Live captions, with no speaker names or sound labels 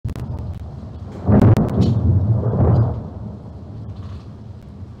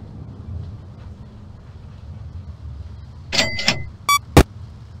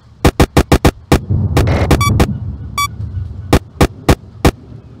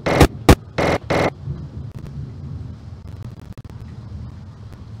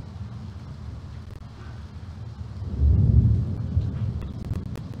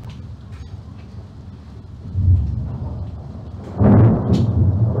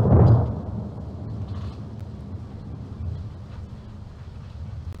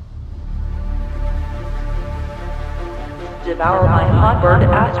Onboard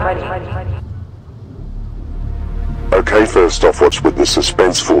as ready. Okay, first off, what's with the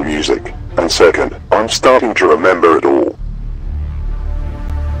suspenseful music? And second, I'm starting to remember it all.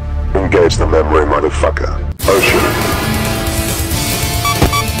 Engage the memory, motherfucker. Oh shit.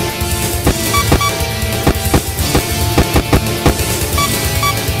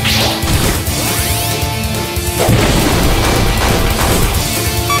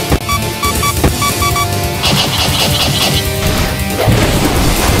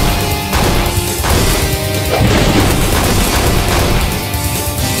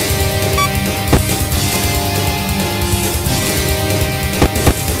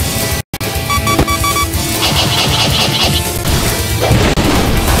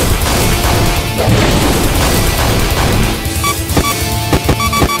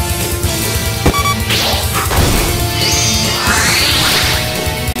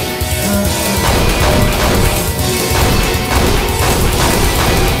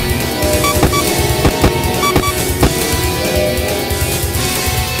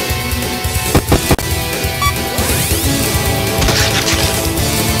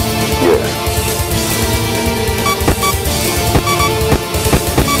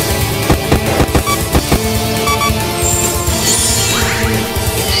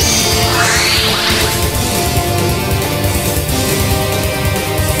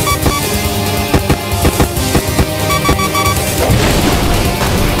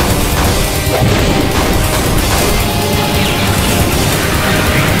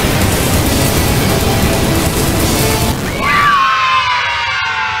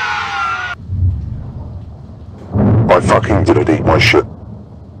 I fucking did it, eat my shit.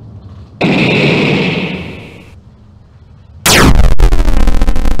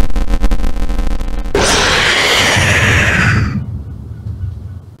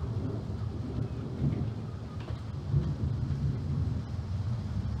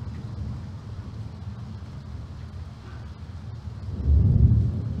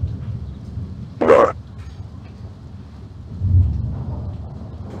 No.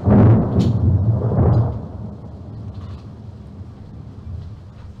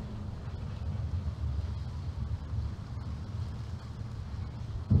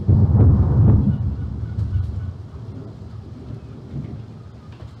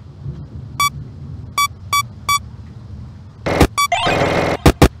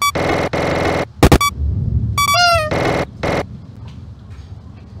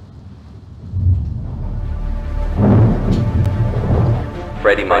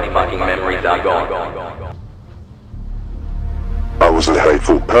 Freddy, my fucking memories are gone. I was a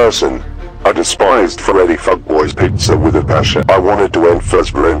hateful person. I despised Freddy Fuckboy's Pizza with a passion. I wanted to end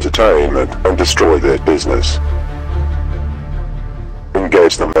Fuzzer Entertainment and destroy their business.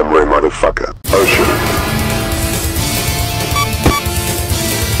 Engage the memory, motherfucker. Oh shit.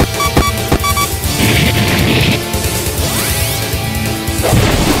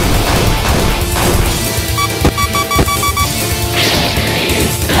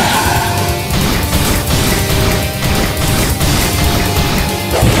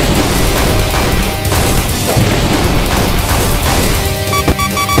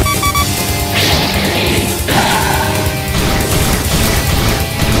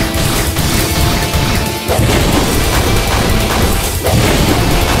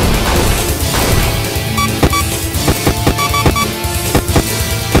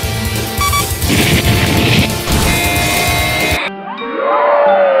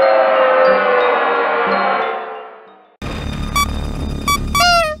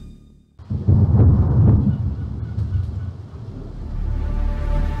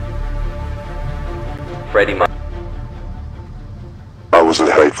 Freddy, my... I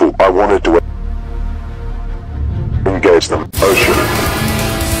wasn't hateful. I wanted to engage them. Oh shit.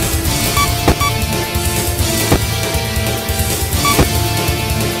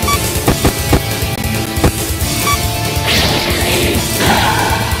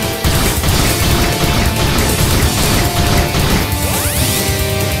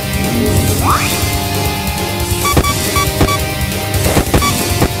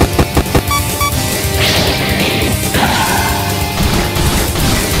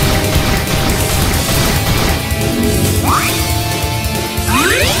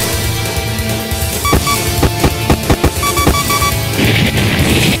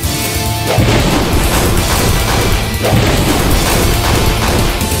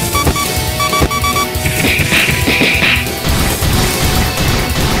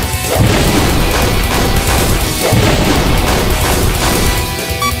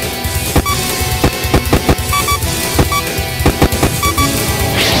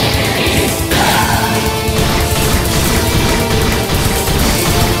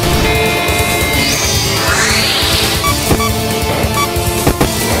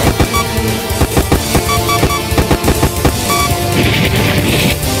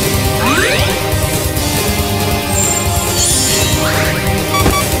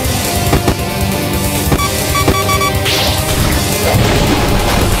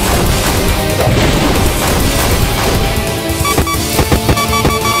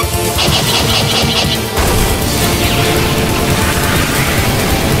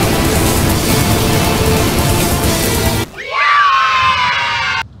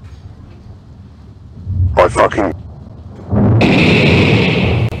 I fucking...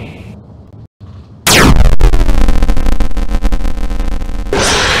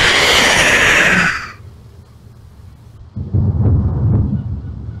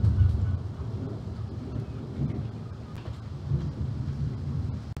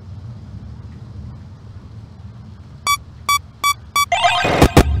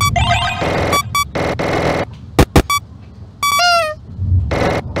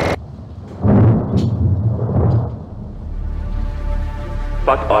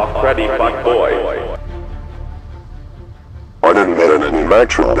 Fuck off, Freddy, fuck boy. I didn't met an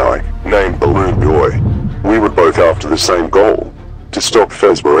animatronic guy named Balloon Boy. We were both after the same goal. To stop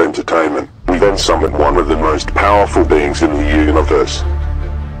Fezber Entertainment, we then summoned one of the most powerful beings in the universe.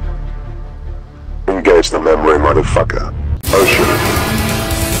 Engage the memory, motherfucker. Oh shit.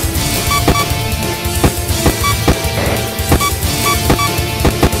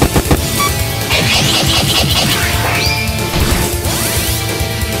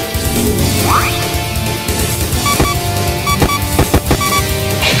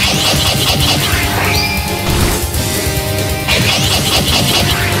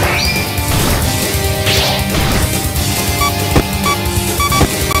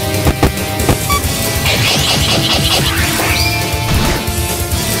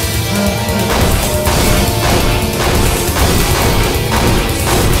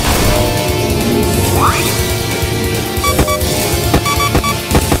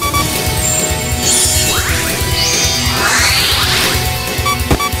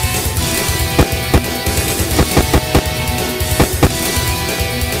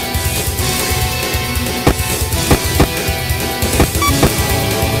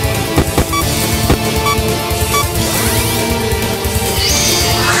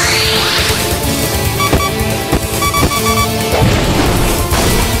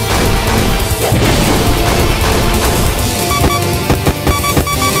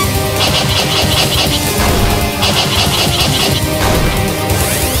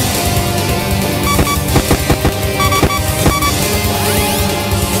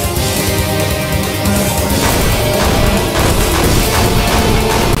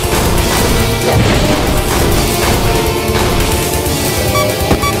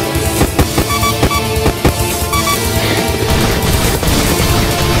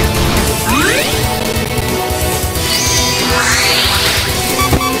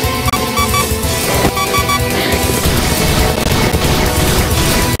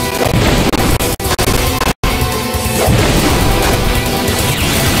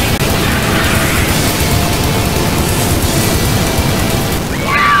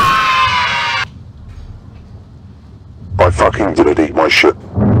 I fucking didn't eat my shit.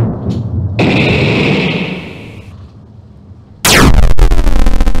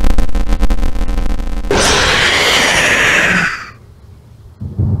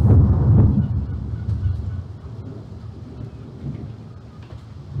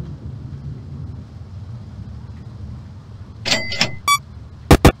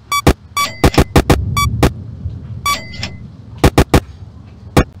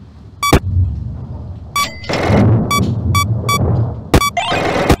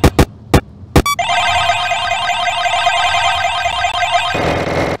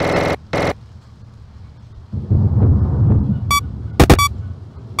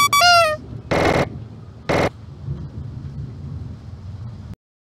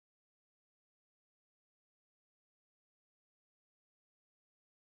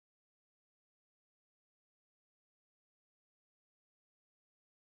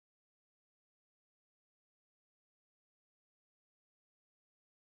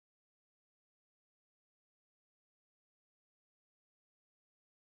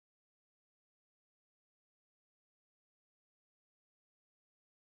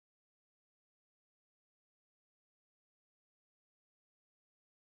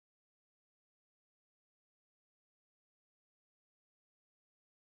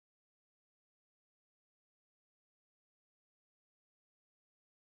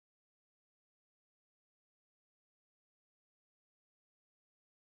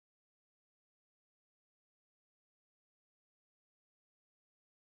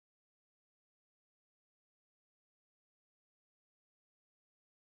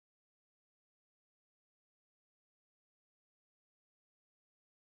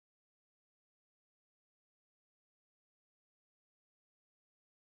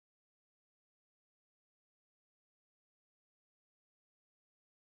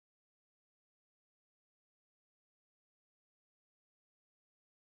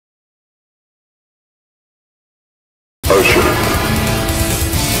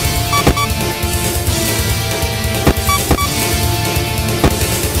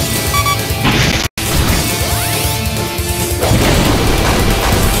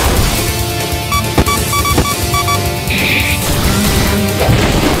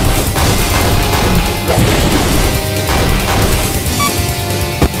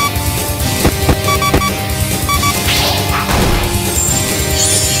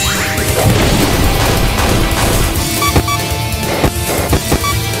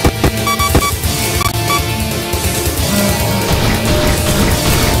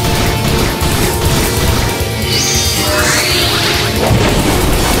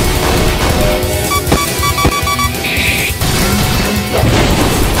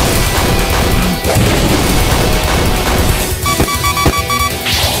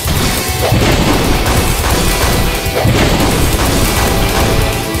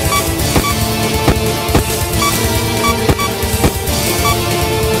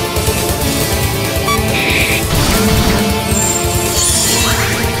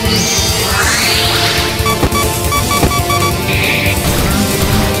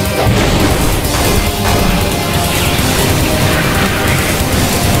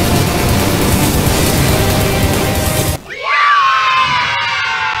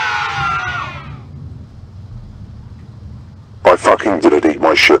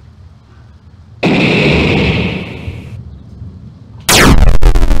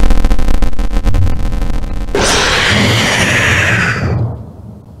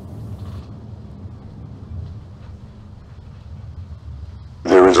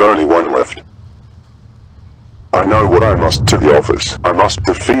 know what I must to the office. I must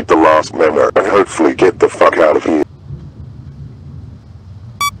defeat the last member and hopefully get the fuck out of here.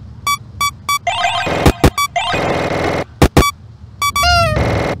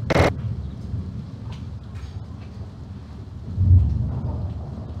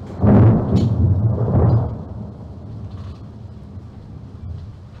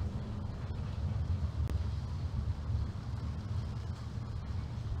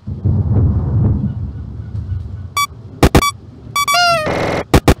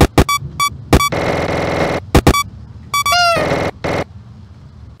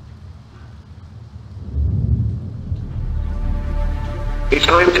 It's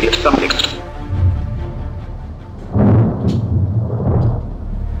time to get some mix.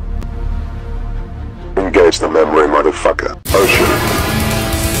 Engage the memory, motherfucker. Ocean.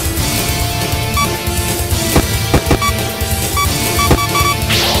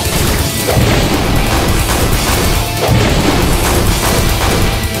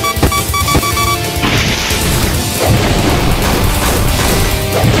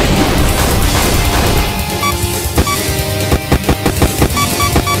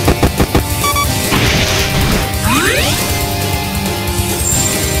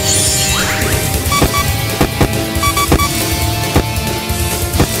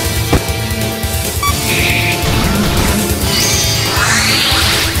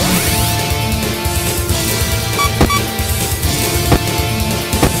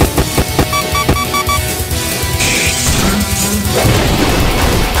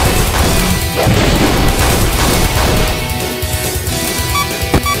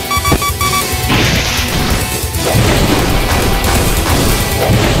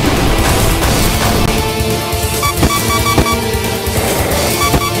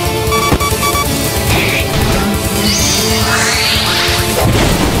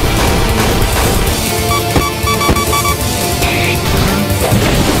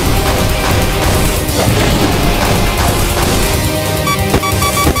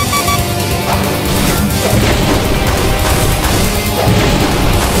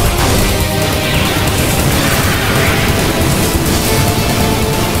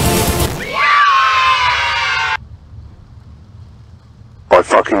 I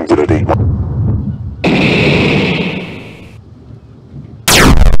fucking did it,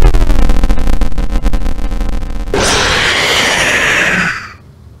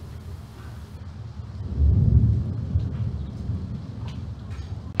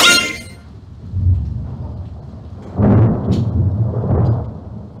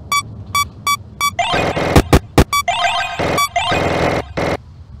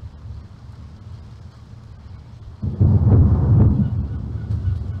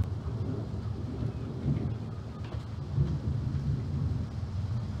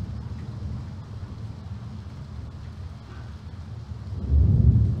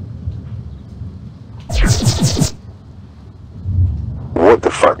 What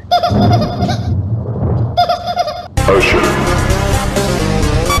the fuck? Ocean.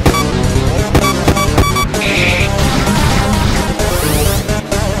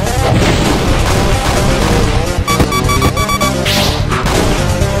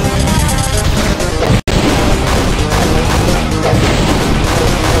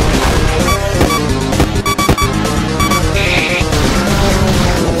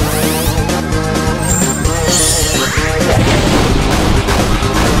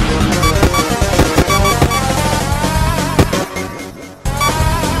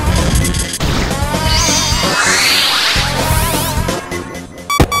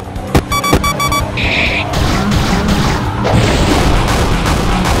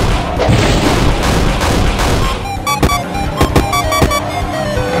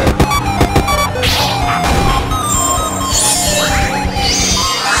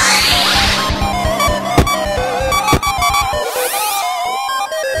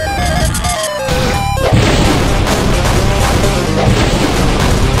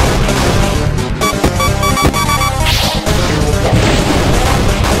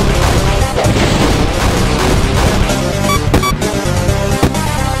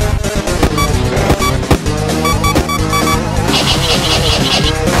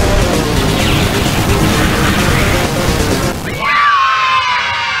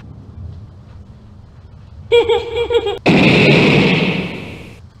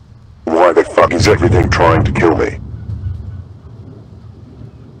 Why the fuck is everything trying to kill me?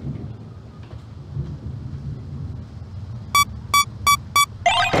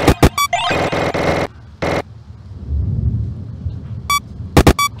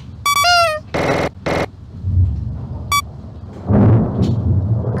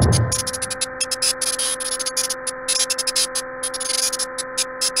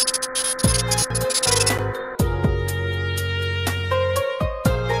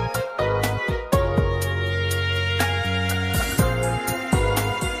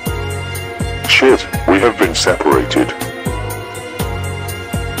 shit, we have been separated.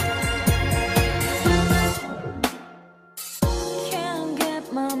 Can't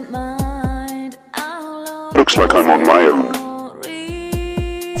get my mind out of Looks like I'm on my own.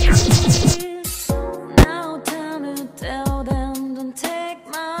 now time to tell them don't take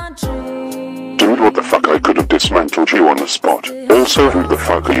my dreams. Dude, what the fuck, I could have dismantled you on the spot. Also, who the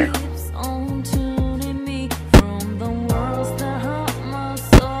fuck are you? On tuning me from the worlds that hurt my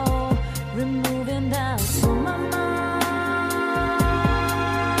soul, removing doubts from my mind.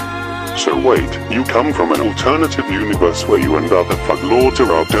 So wait, you come from an alternative universe where you and other fuck lords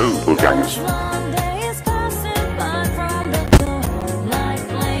are our doppelgangers. One day is passing by from the door, like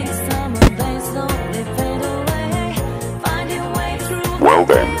late summer days slowly fade away, finding way through Well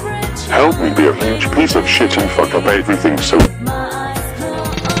then, help me be a huge piece of shit and fuck up everything so... my eyes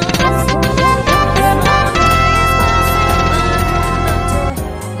closed.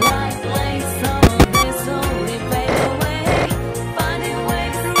 Like late summer days slowly fade away, finding way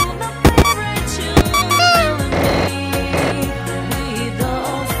through the favorite tune, filling me with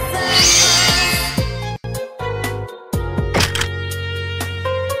those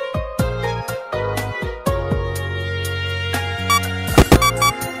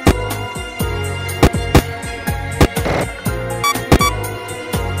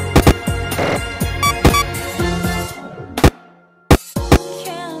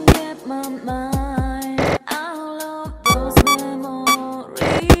can't get my mind out of those memories.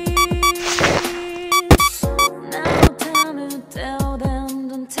 Now time to tell them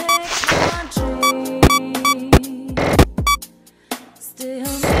don't take my dreams.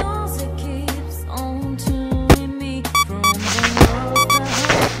 Still music keeps on tuning me from the worlds that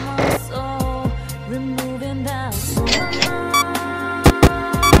hurt my soul, removing doubts from my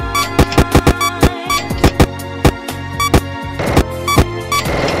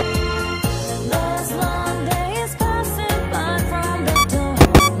Those long days passing by from the door,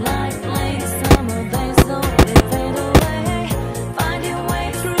 like late summer days slowly fade away, finding way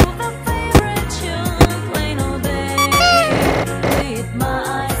through the favorite tune, plain old day, with my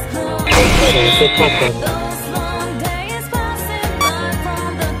eyes closed. Those long days passing by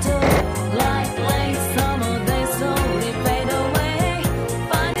from the door, like late summer days slowly fade away,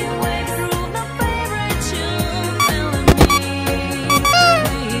 finding way through the favorite tune, filling me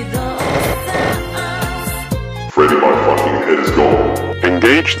with those sounds. Freddy, my fucking head is gone.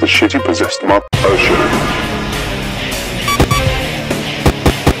 Engage the shitty possessed mob potion.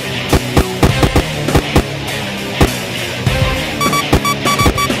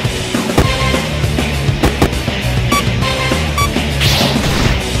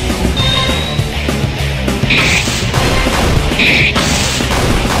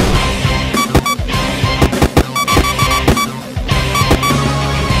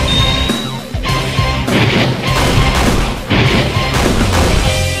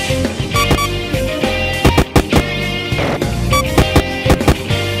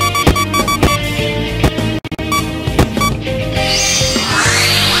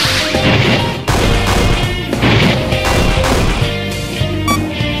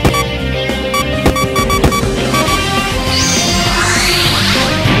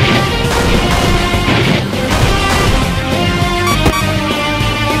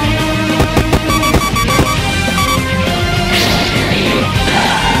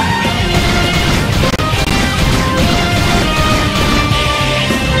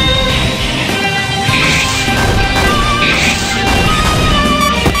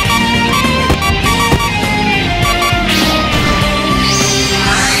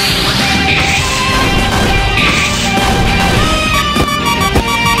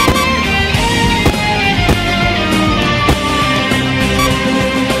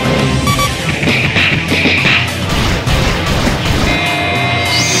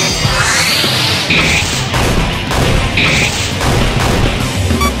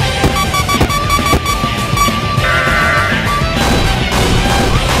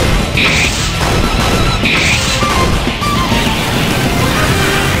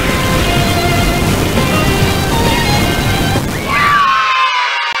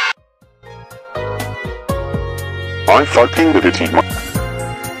 I fucking did it, my...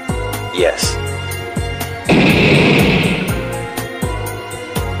 Yes.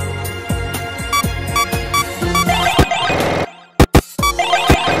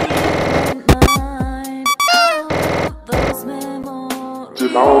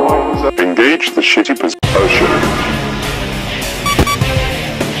 Engage the shitty potion.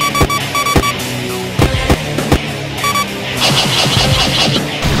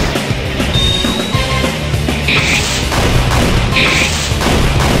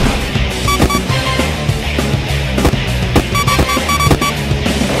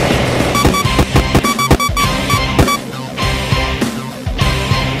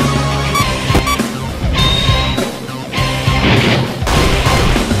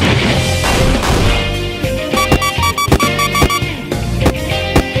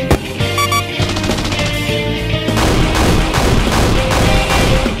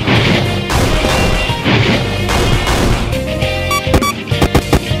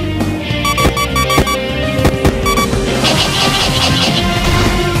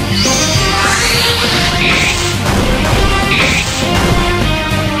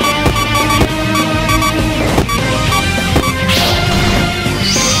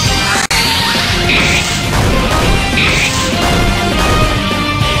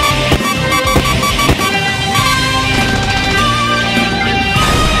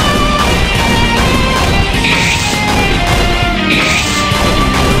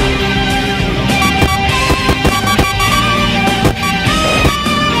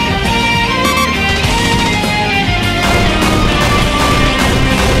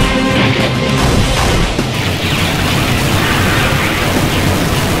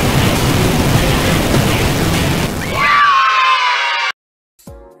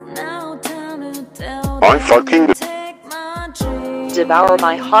 I fucking take my dreams. Devour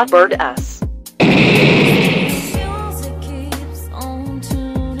my hot bird ass. Music keeps on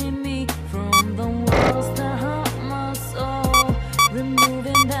tuning me from the walls that haunt my soul,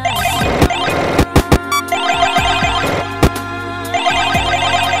 removing that.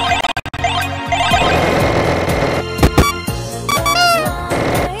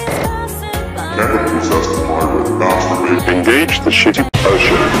 engage the shitty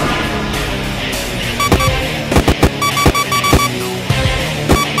ocean.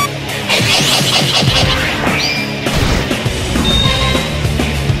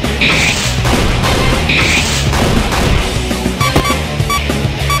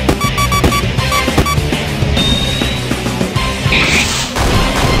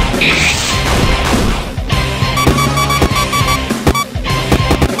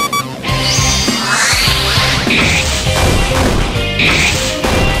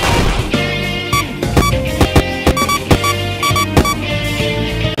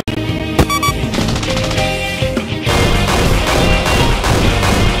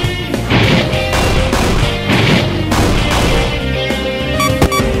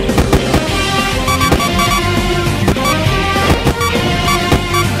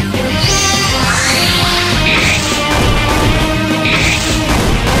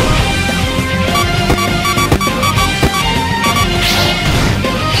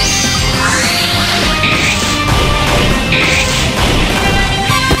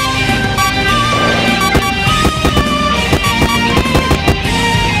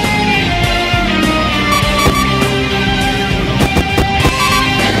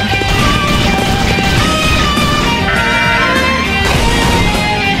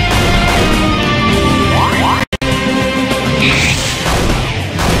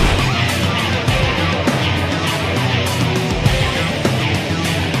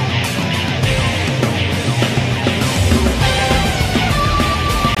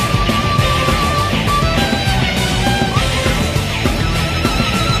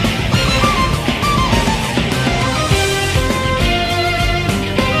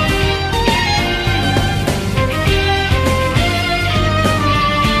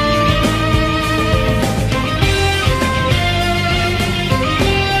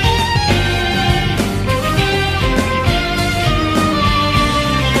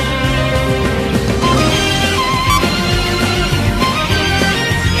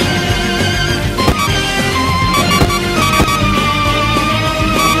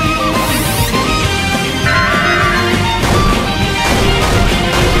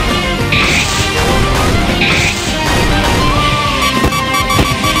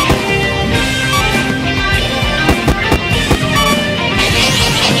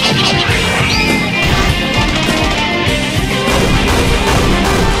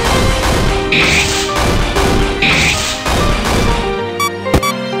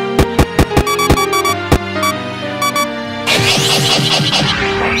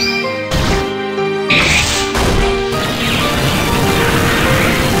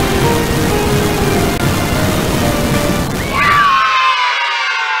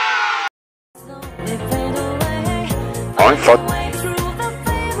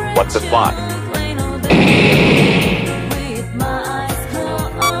 What's the plot?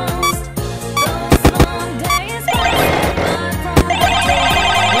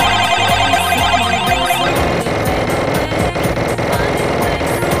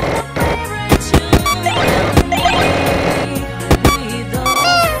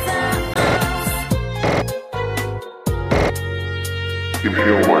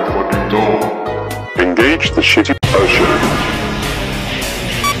 Inhale my fucking dome. Engage the shitty ocean.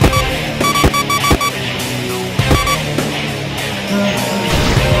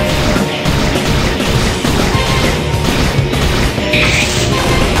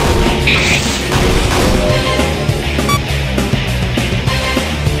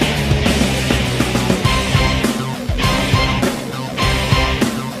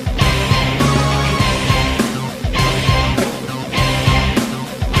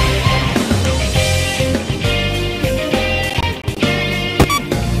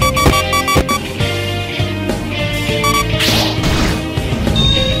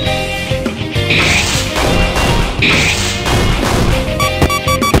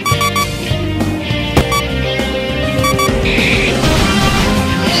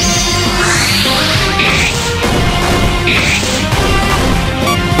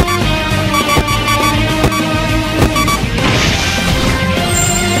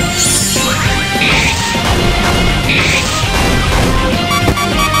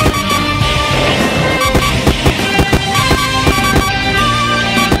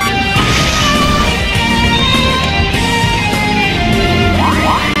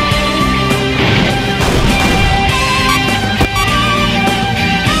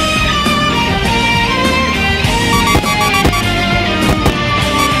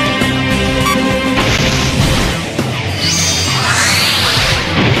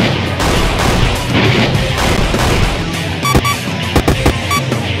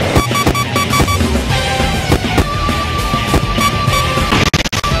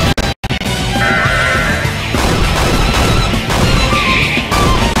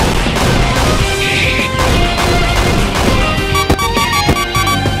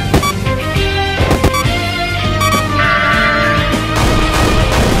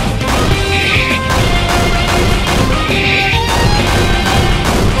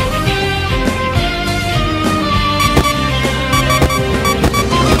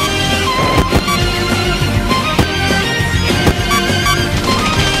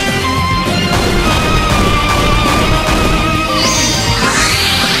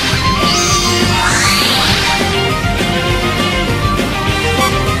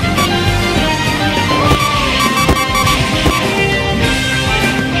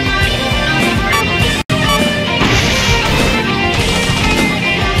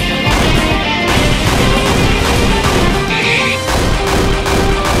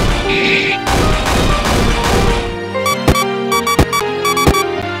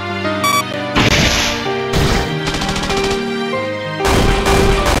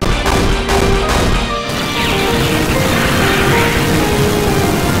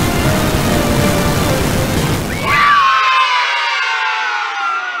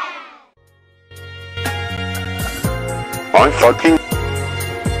 I fucking...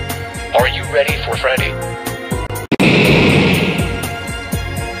 Are you ready for Freddy?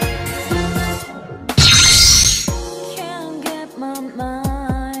 Can't get my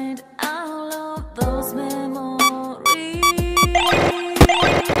mind out of those memories.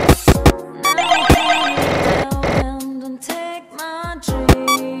 Now can you delve and take my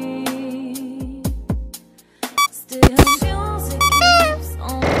dream? Still music keeps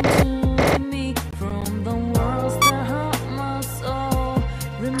on tuning me from the worlds that hurt my soul.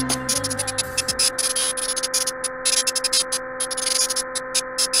 Removing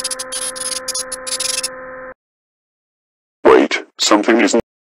Wait, something isn't...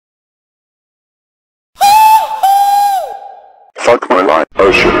 Fuck my life.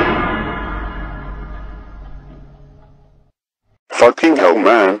 Oh shit. Fucking hell,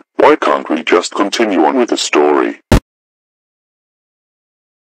 man. Why can't we just continue on with the story?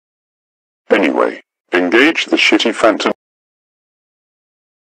 Anyway, engage the shitty phantom.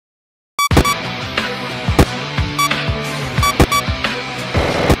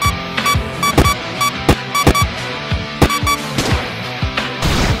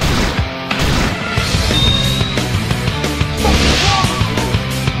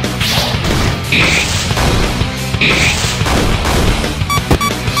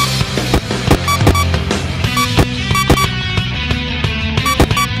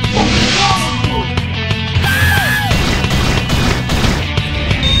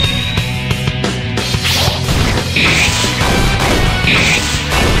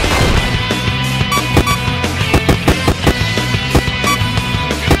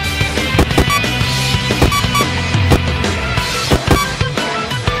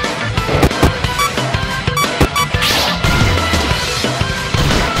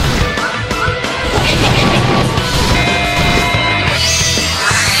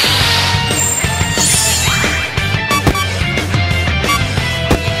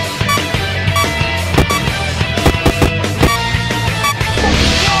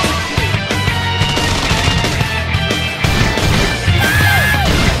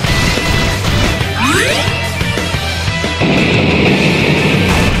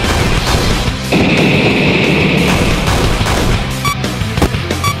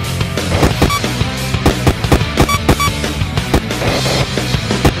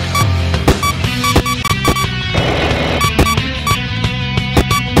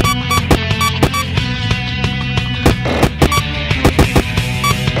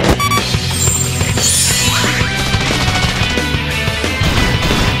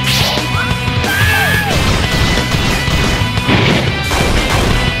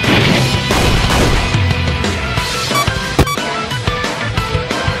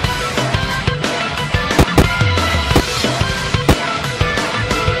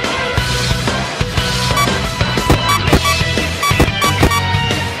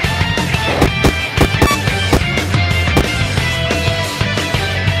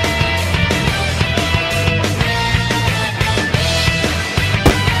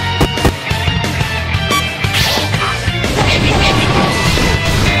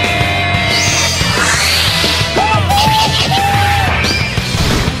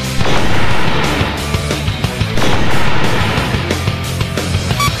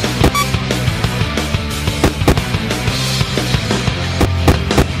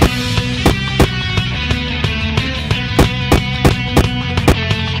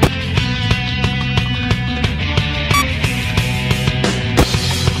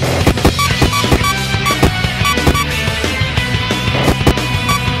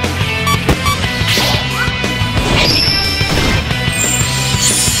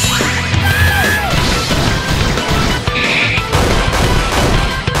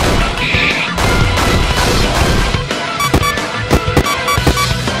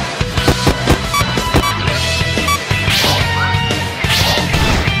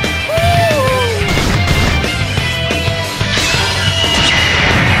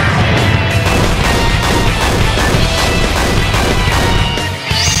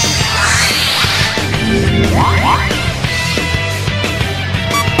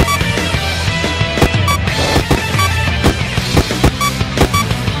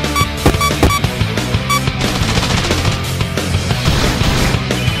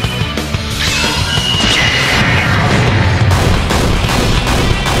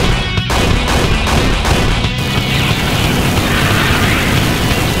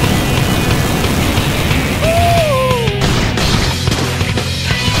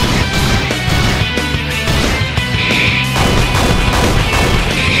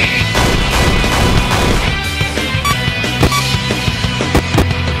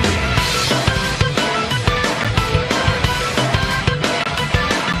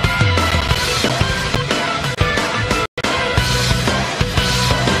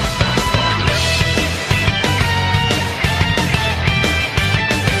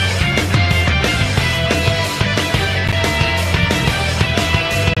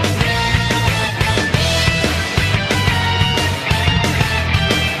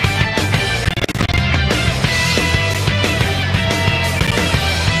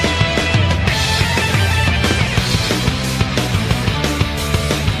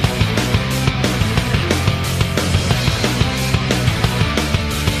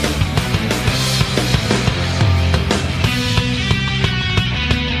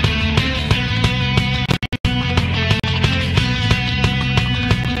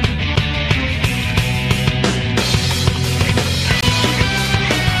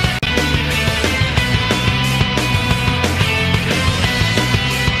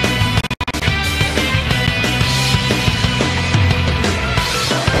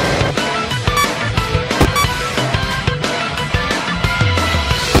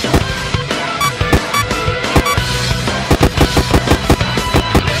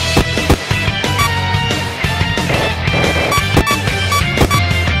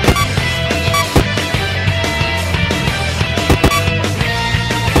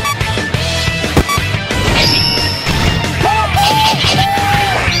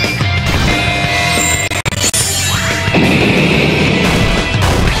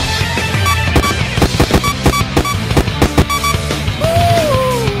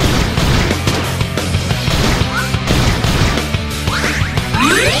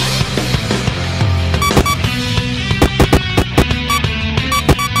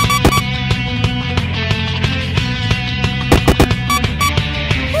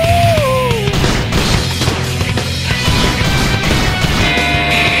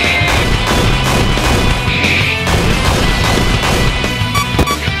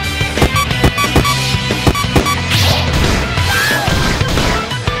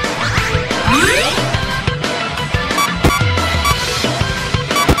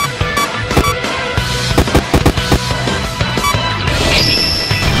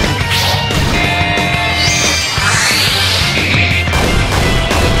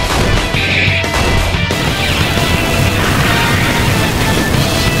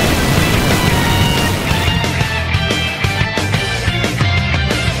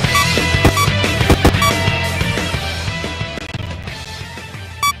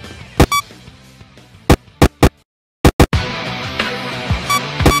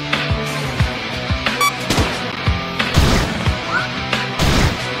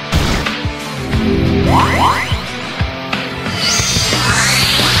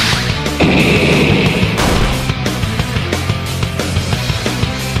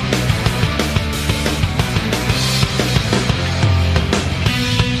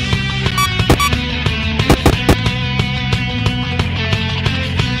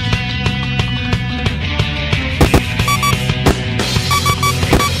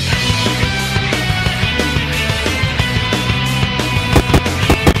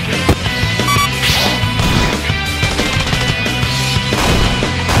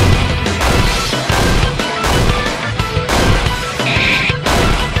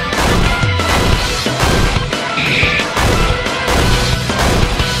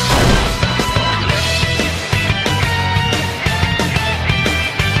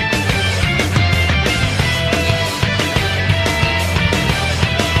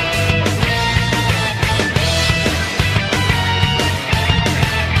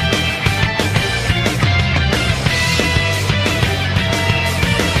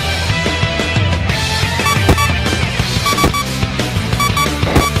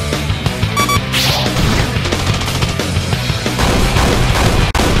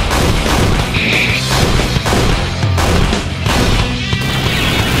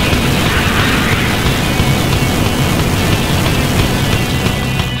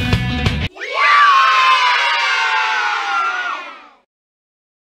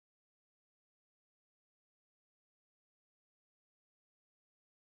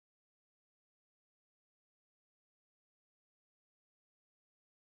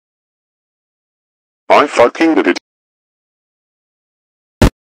 I fucking did it.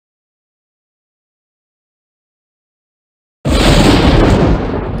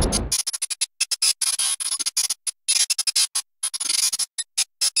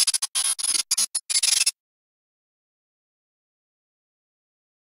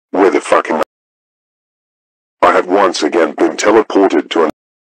 Where the fucking... I have once again been teleported to an...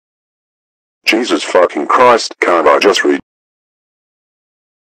 Jesus fucking Christ, can't I just read?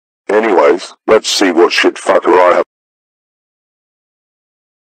 Anyways, let's see what shit fucker I have.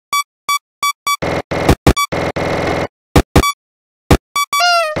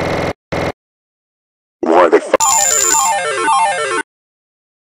 Why the fuck?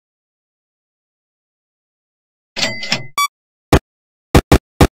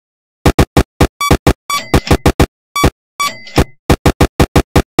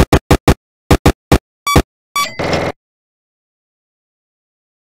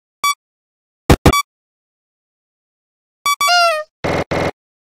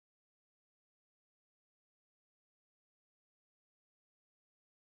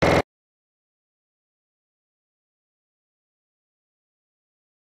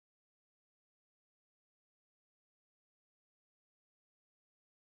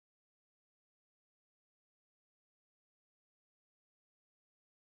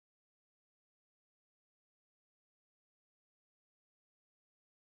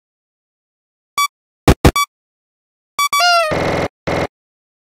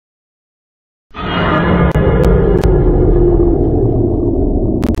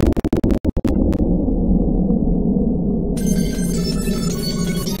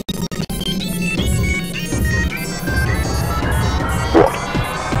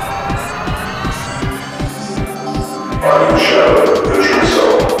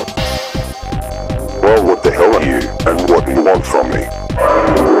 Well, what the hell are you, and what do you want from me?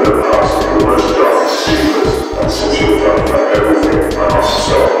 I'm the one that passed the most dark secret, and since you're done for everything, I must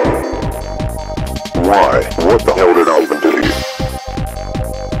stop you. Why? What the hell did I even do to you?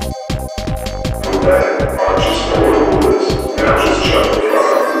 Well, man, I just know what all this. Now just shut the fuck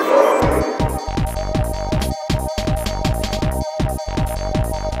up and follow me.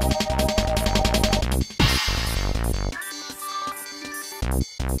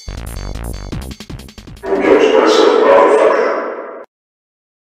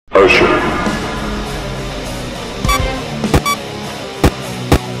 Ocean.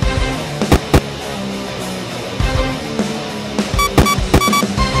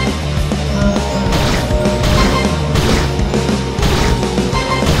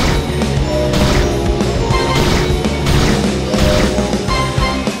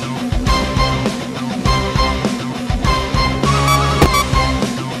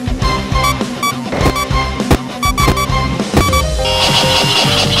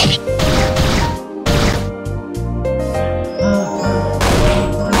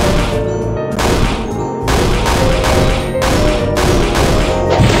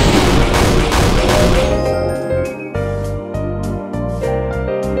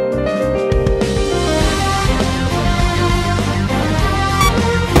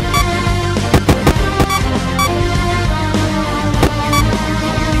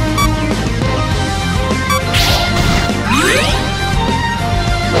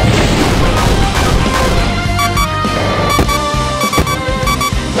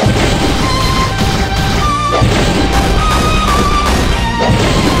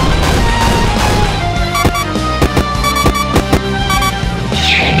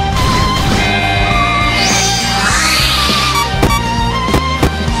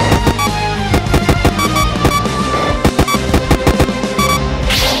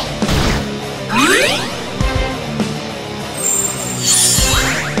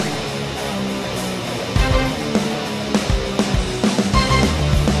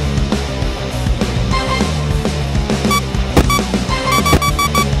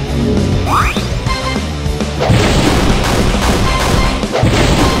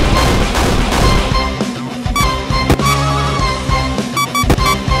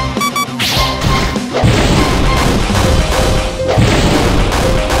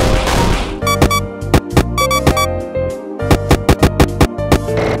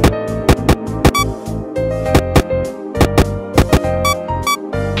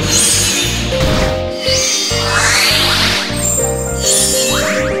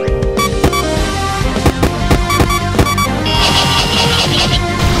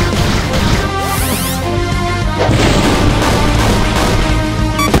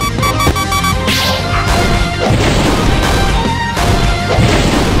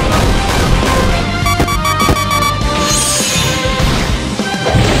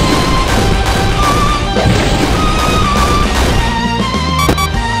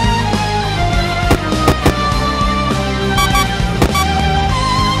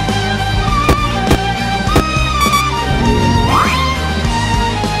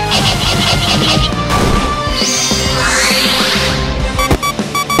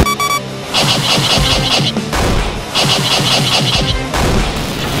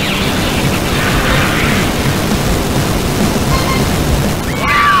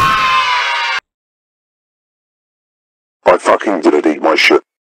 fucking did it eat my shit?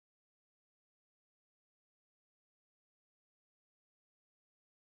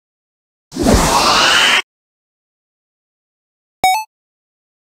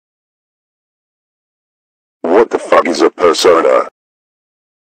 What the fuck is a persona?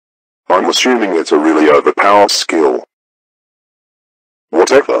 I'm assuming it's a really overpowered skill.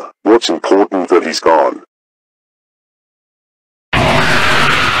 Whatever, what's important that he's gone?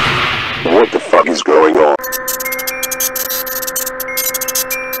 What the fuck is going on?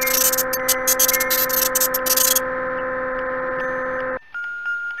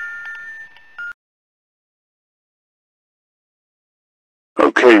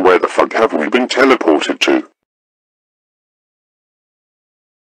 Okay, where the fuck have we been teleported to?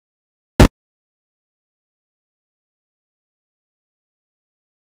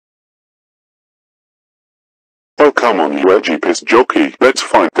 Oh come on you edgy piss jockey, let's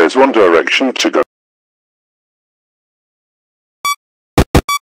find there's one direction to go.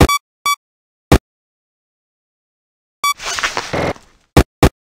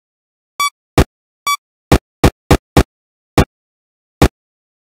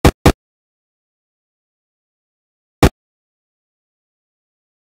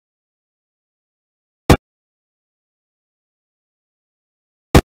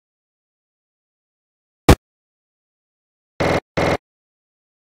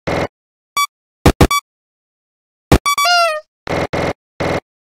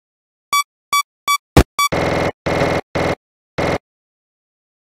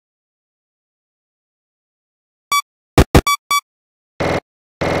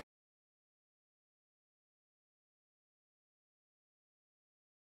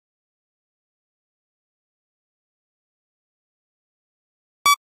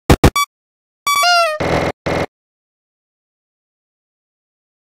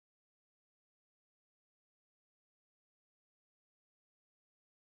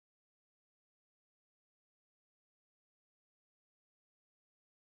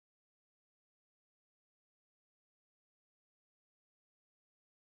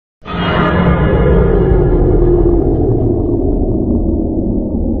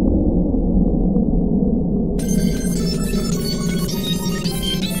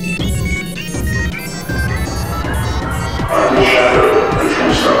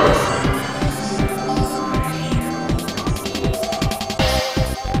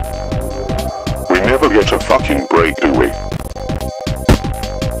 We never get a fucking break, do we?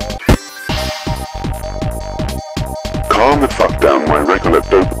 Calm the fuck down, my regular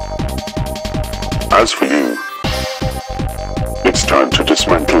dope. As for you, it's time to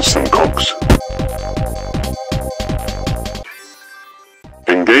dismantle some cogs.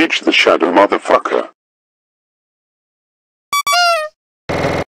 Engage the shadow, motherfucker.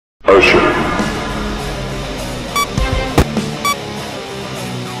 Ocean.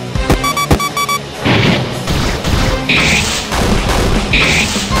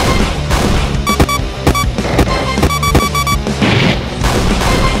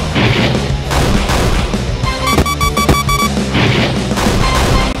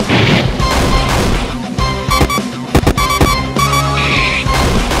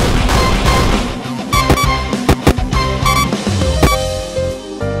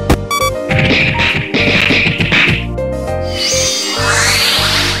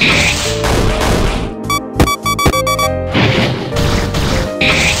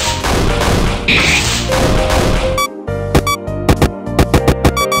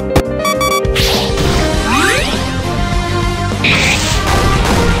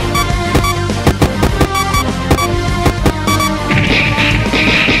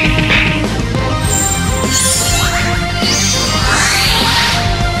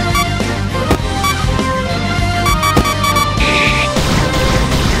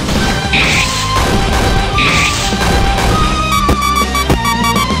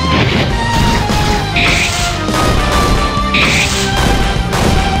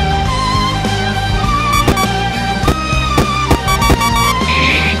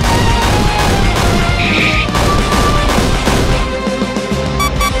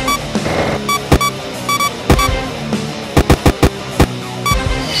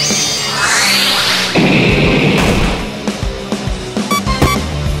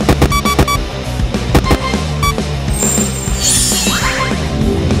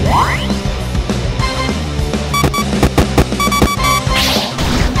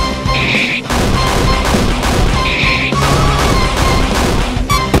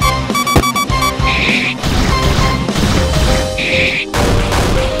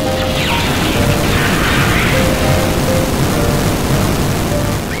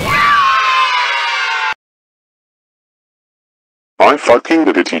 I fucking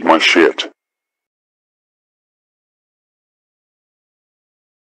did it, eat my shit.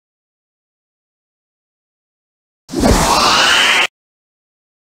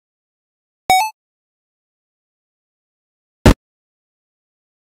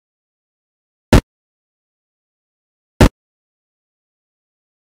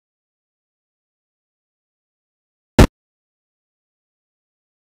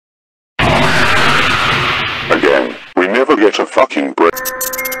 Again, we never get a fucking break.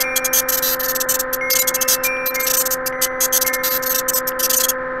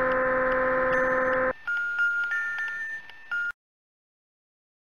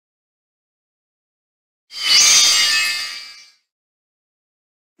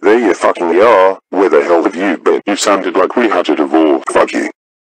 There you fucking are. Where the hell have you been? You sounded like we had a divorce. Fuck you.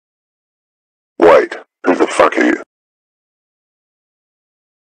 Wait, who the fuck are you?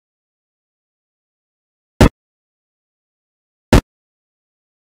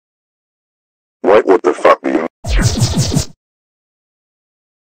 Wait, what the fuck do you...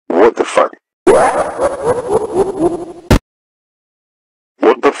 What the fuck?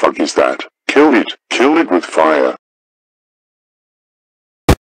 What the fuck is that? Kill it. Kill it with fire.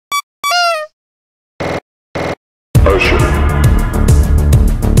 Ocean.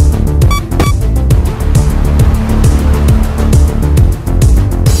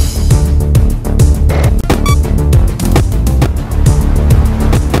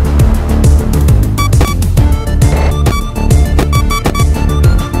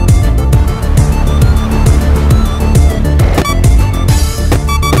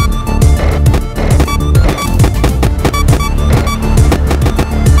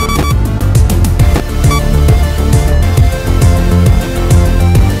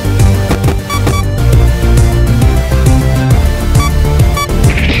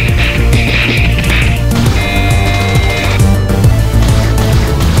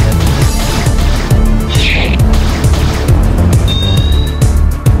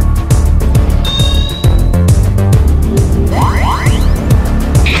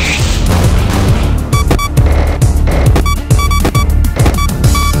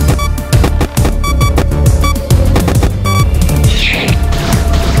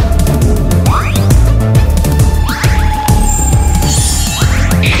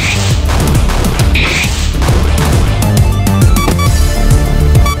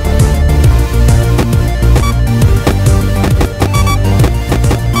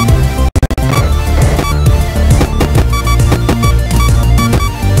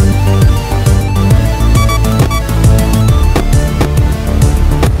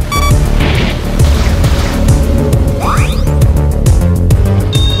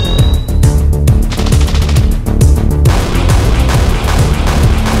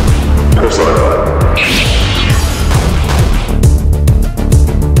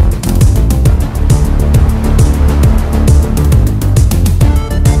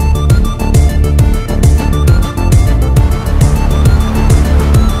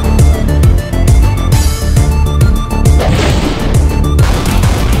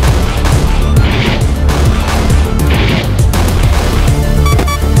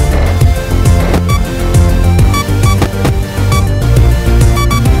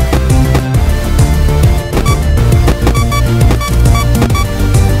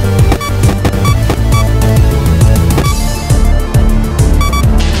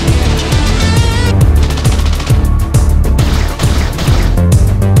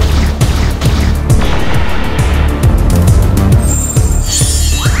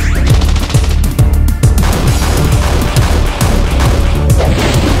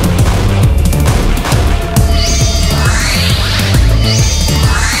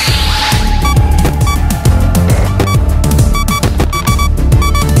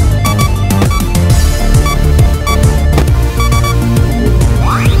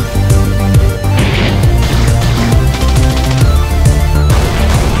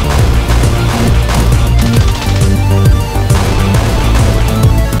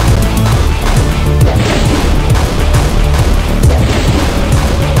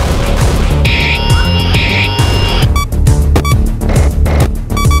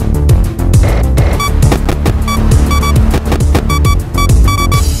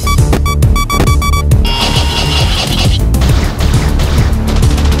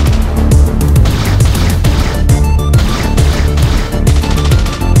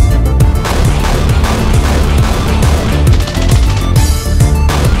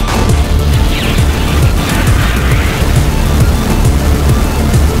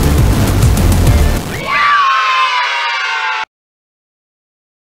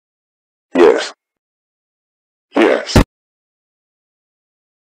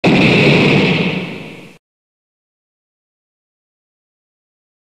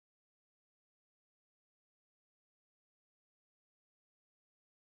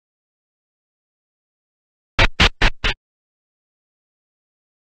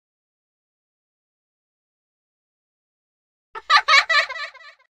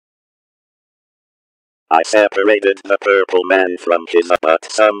 I separated the purple man from his but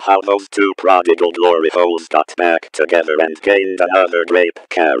somehow those two prodigal glory holes got back together and gained another grape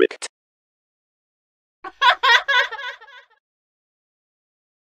character.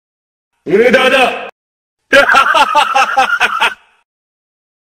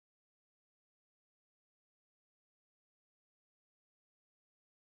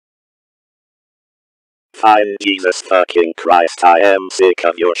 Fine, Jesus fucking Christ, I am sick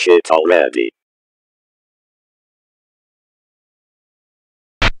of your shit already.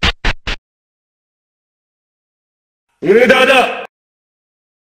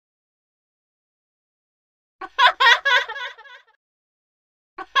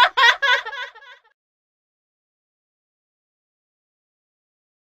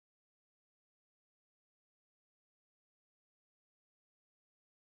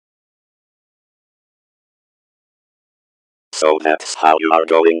 So that's how you are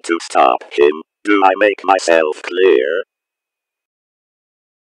going to stop him? Do I make myself clear?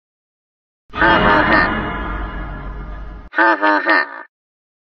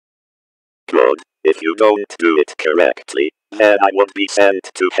 Good. If you don't do it correctly, then I would be sent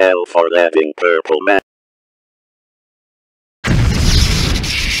to hell for letting purple man.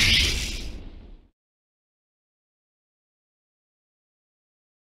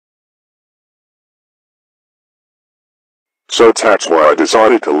 So that's why I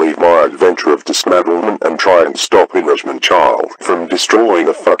decided to leave my adventure of dismantlement and try and stop Enrichment Child from destroying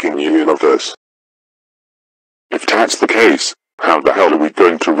the fucking universe. If that's the case, how the hell are we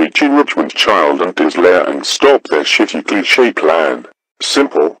going to reach Enrichment Child and his lair and stop their shitty cliché plan?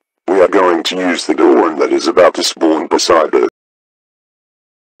 Simple. We are going to use the door that is about to spawn beside it.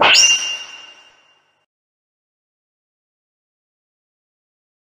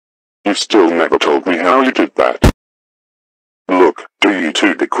 You still never told me how you did that. Look, do you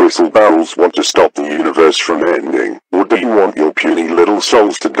two the crystal barrels want to stop the universe from ending, or do you want your puny little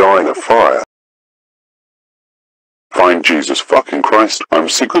souls to die in a fire? Fine, Jesus fucking Christ, I'm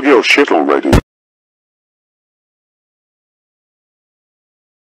sick of your shit already.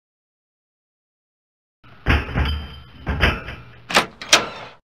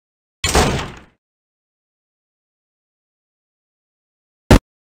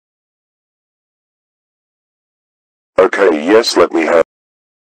 Okay, yes, let me have.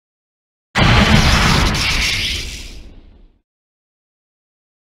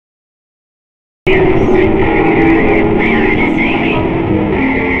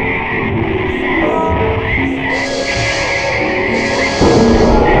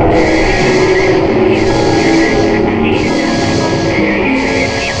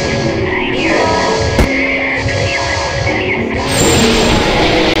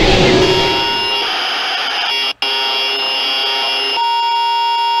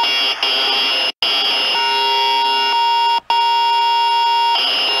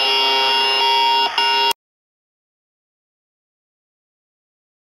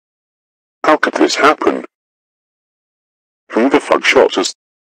 How could this happen? Who the fuck shot us?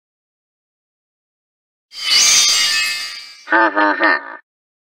 Ha ha ha.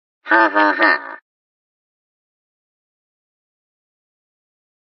 Ha ha ha.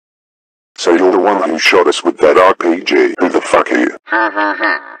 So you're the one who shot us with that RPG. Who the fuck are you? Ha ha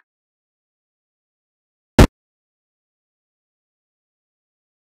ha.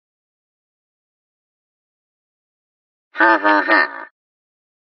 Ha ha ha.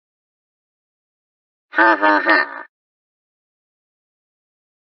 Ha ha ha.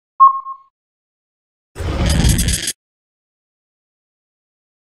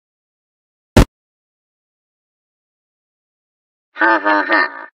 Ha ha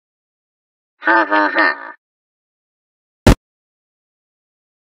ha. Ha ha ha.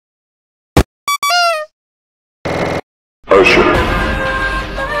 Oh shit.